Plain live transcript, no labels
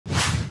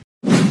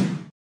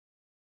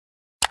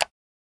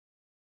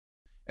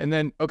And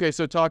then, okay,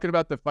 so talking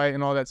about the fight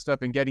and all that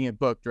stuff and getting it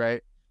booked,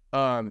 right?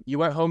 You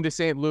went home to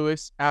St.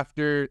 Louis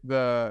after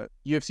the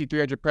UFC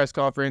 300 press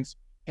conference,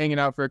 hanging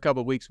out for a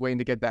couple of weeks, waiting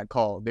to get that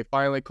call. They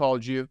finally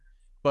called you.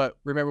 But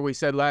remember we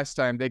said last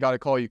time they got to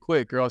call you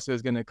quick or else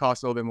it's going to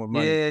cost a little bit more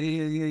money. Yeah.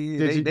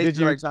 Did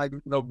you like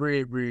no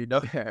bread.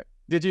 No.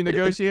 Did you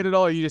negotiate at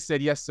all, or you just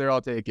said, yes, sir,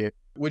 I'll take it?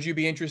 Would you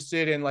be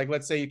interested in, like,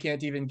 let's say you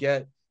can't even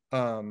get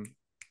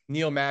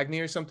Neil Magny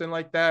or something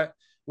like that?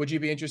 Would you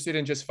be interested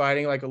in just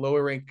fighting like a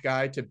lower ranked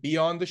guy to be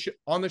on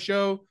the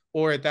show?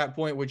 Or at that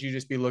point, would you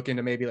just be looking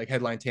to maybe like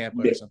headline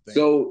Tampa or something?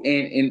 So,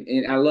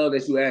 and I love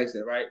that you asked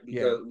that, right?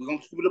 Because we're going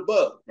to keep it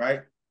above,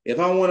 right? If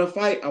I want to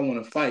fight, I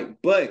want to fight.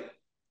 But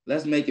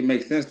let's make it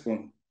make sense for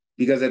me.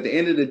 Because at the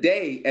end of the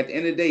day,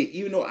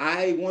 even though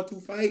I want to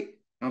fight,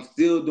 I'm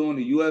still doing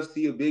the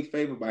UFC a big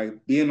favor by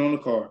being on the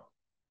card.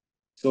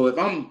 So if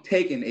I'm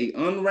taking a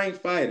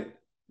unranked fighter,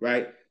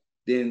 right,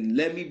 then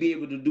let me be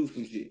able to do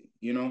some shit,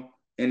 you know?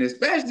 And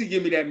especially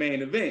give me that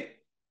main event,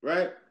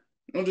 right?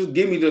 Don't just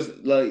give me just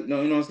like,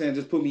 no, you know what I'm saying?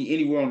 Just put me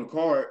anywhere on the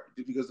card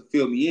just because to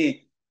fill me in.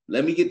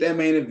 Let me get that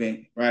main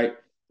event, right?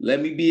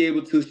 Let me be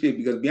able to shit.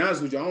 Because to be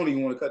honest with you, I don't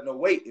even want to cut no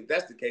weight if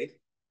that's the case.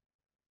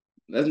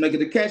 Let's make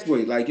it a catch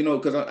weight, like, you know,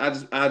 because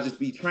I just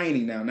be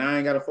training now. Now I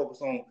ain't got to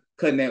focus on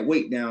cutting that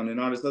weight down and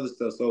all this other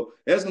stuff. So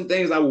there's some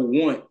things I would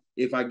want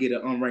if I get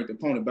an unranked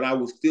opponent, but I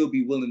will still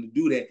be willing to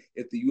do that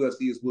if the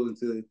UFC is willing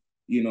to,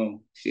 you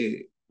know,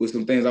 shit with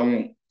some things I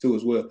want to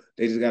as well.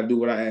 They just got to do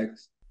what I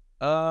ask.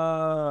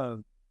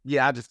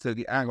 Yeah, I just took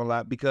it. I ain't gonna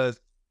lie, because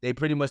they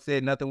pretty much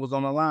said nothing was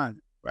on the line,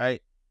 right?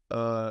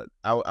 I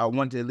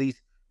wanted to at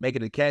least make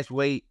it a catch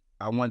weight.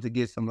 I wanted to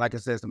get some, like I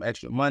said, some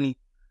extra money,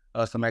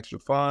 some extra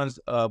funds.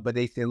 But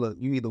they said, look,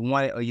 you either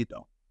want it or you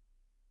don't.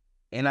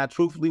 And I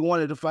truthfully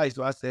wanted to fight,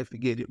 so I said,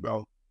 forget it,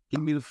 bro.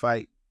 Give me the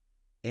fight,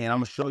 and I'm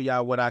gonna show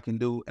y'all what I can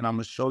do, and I'm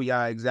gonna show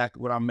y'all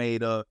exactly what I'm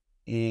made of,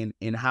 and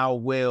how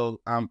well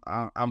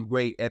I'm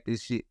great at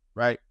this shit,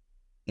 right?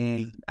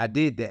 And I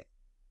did that.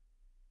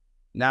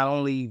 Not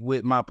only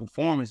with my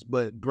performance,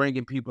 but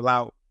bringing people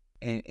out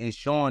and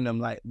showing them,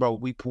 like, bro,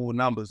 we pull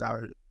numbers out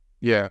of it.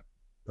 Yeah.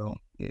 So,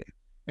 yeah.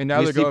 And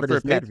now they're going for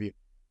a pay-per-view.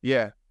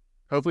 Yeah.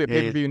 Hopefully a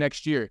pay-per-view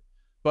next year.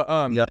 But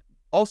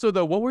also,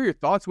 though, what were your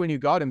thoughts when you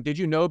got him? Did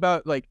you know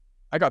about, like,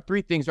 I got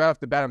 3 things right off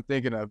the bat I'm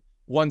thinking of.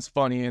 One's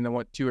funny and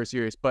then 2 are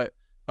serious. But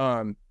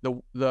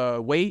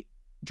the weight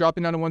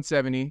dropping down to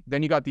 170.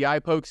 Then you got the eye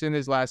pokes in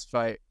his last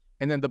fight.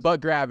 And then the butt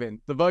grabbing.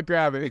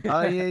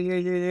 Oh, yeah.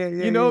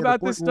 You know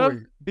about this stuff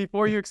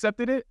before you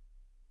accepted it?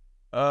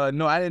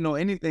 No, I didn't know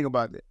anything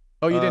about it.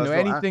 Oh, you didn't know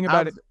anything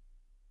about it?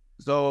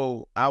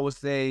 So I would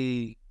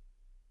say,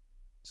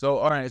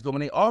 all right. So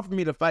when they offered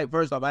me to fight,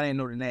 first off, I didn't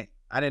know the name.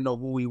 I didn't know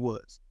who he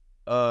was.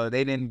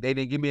 They didn't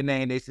give me a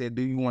name. They said,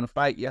 do you want to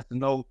fight? Yes or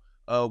no?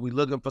 We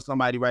looking for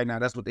somebody right now.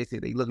 That's what they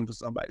said. They looking for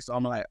somebody. So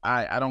I'm like, all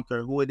right, I don't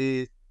care who it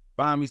is.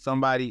 Find me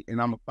somebody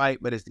and I'm going to fight,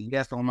 but it's a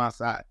yes on my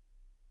side.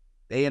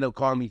 They ended up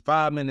calling me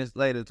 5 minutes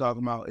later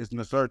talking about it's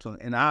Nursulton.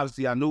 And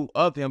obviously I knew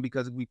of him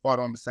because we fought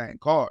on the same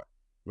card,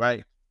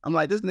 right? I'm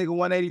like, this nigga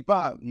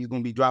 185. He's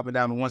going to be dropping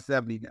down to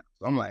 170 now.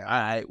 So I'm like, all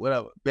right,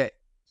 whatever, bet.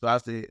 So I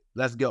said,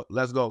 let's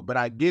go. But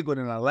I giggled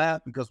and I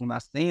laughed because when I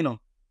seen him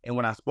and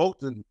when I spoke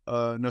to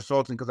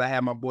Nursulton, because I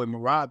had my boy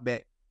Murad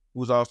back,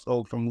 who's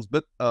also from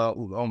Uzbekistan.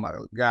 Oh my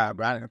God,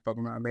 bro, I didn't fuck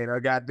around, man. I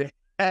got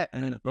that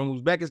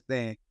from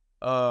Uzbekistan,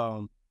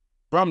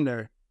 from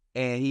there.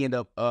 And he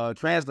ended up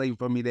translating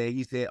for me there.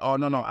 He said, oh,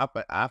 no, I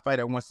fight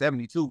at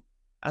 172.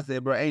 I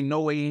said, bro, ain't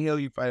no way in hell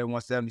you fight at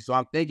 170. So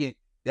I'm thinking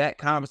that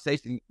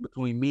conversation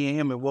between me and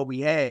him and what we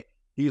had,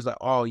 he was like,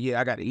 oh,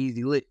 yeah, I got an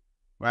easy lick,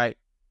 right?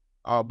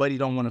 But he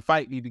don't want to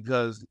fight me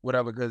because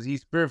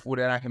he's fearful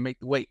that I can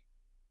make the weight.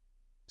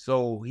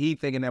 So he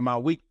thinking that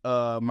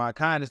my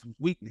kindness was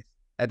weakness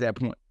at that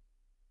point.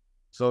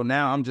 So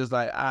now I'm just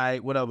like, all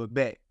right, whatever,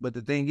 bet. But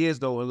the thing is,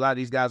 though, a lot of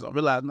these guys don't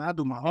realize, man, I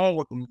do my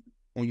homework on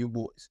you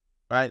boys.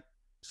 Right,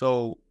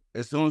 so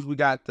as soon as we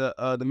got the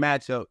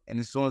matchup, and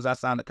as soon as I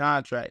signed the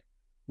contract,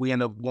 we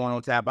end up going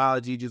on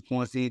Tapology, just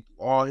going to see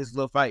all his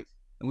little fights,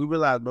 and we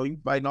realized, bro, you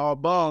fighting all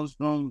bums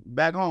from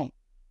back home.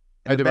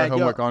 I did my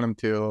homework on him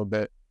too a little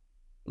bit.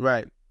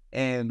 Right,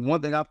 and one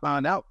thing I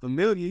found out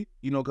familiar,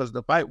 you know, because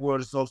the fight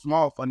world is so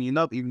small. Funny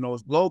enough, even though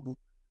it's global,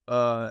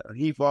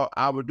 he fought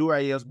Albert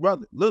Durayev's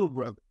brother, little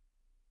brother,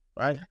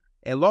 right,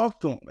 and lost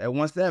to him at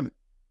 170.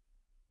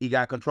 He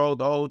got controlled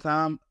the whole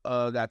time,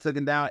 got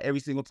taken down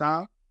every single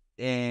time,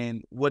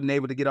 and wasn't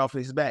able to get off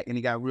his back, and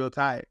he got real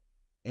tired.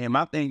 And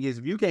my thing is,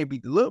 if you can't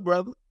beat the little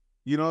brother,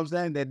 you know what I'm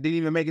saying, that didn't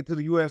even make it to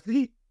the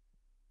UFC,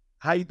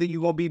 how you think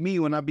you're going to beat me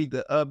when I beat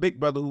the big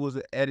brother who was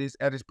at his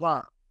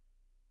prime,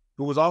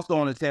 who was also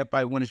on a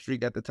 10-fight winning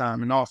streak at the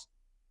time in Austin?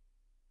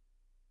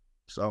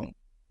 So,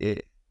 yeah.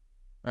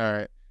 All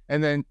right.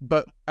 And then,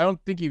 but I don't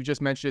think you've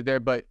just mentioned it there,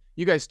 but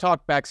you guys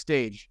talked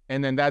backstage,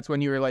 and then that's when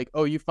you were like,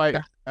 oh, you fight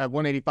at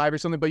 185 or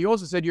something, but you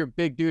also said you're a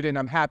big dude, and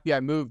I'm happy I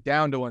moved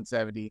down to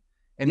 170.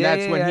 And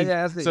that's when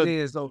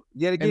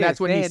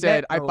he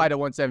said, I fight at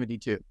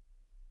 172.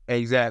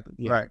 Exactly.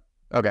 Yeah. Right.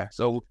 Okay.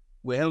 So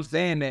with him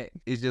saying that,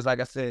 it's just like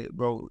I said,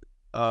 bro,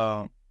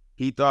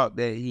 he thought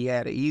that he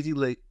had an easy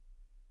lick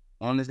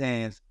on his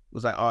hands.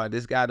 Was like, all right,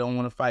 this guy don't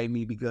want to fight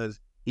me because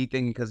he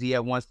thinking because he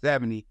at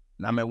 170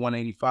 and I'm at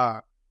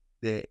 185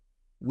 that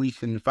we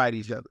shouldn't fight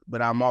each other.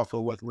 But I'm also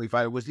a welterweight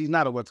fighter, which he's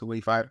not a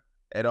welterweight fighter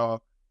at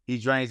all. He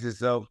drains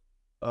himself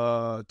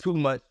too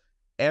much.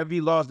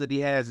 Every loss that he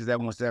has is at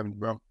 170,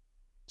 bro.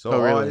 So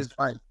all his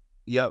fights.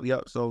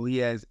 Yep. So he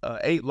has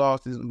 8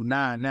 losses,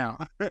 9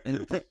 now,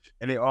 and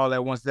they all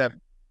at 170.